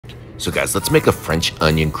So guys, let's make a French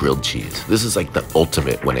onion grilled cheese. This is like the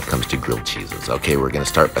ultimate when it comes to grilled cheeses. Okay, we're gonna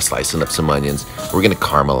start by slicing up some onions. We're gonna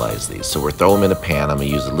caramelize these. So we're throwing them in a pan. I'm gonna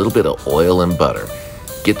use a little bit of oil and butter.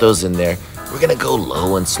 Get those in there. We're gonna go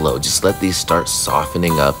low and slow. Just let these start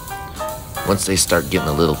softening up. Once they start getting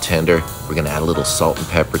a little tender, we're gonna add a little salt and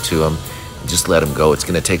pepper to them. And just let them go. It's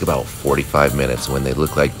gonna take about 45 minutes. When they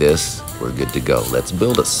look like this, we're good to go. Let's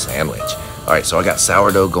build a sandwich. All right, so I got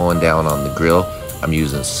sourdough going down on the grill. I'm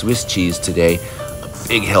using Swiss cheese today, a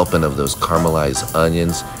big helping of those caramelized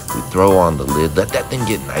onions. We throw on the lid, let that thing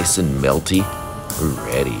get nice and melty. We're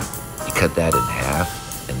ready. You cut that in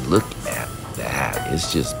half, and look at that.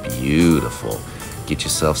 It's just beautiful. Get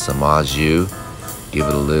yourself some au jus, give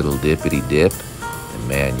it a little dippity dip, and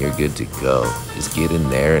man, you're good to go. Just get in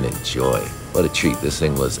there and enjoy. What a treat. This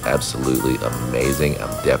thing was absolutely amazing.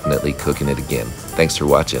 I'm definitely cooking it again. Thanks for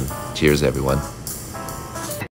watching. Cheers, everyone.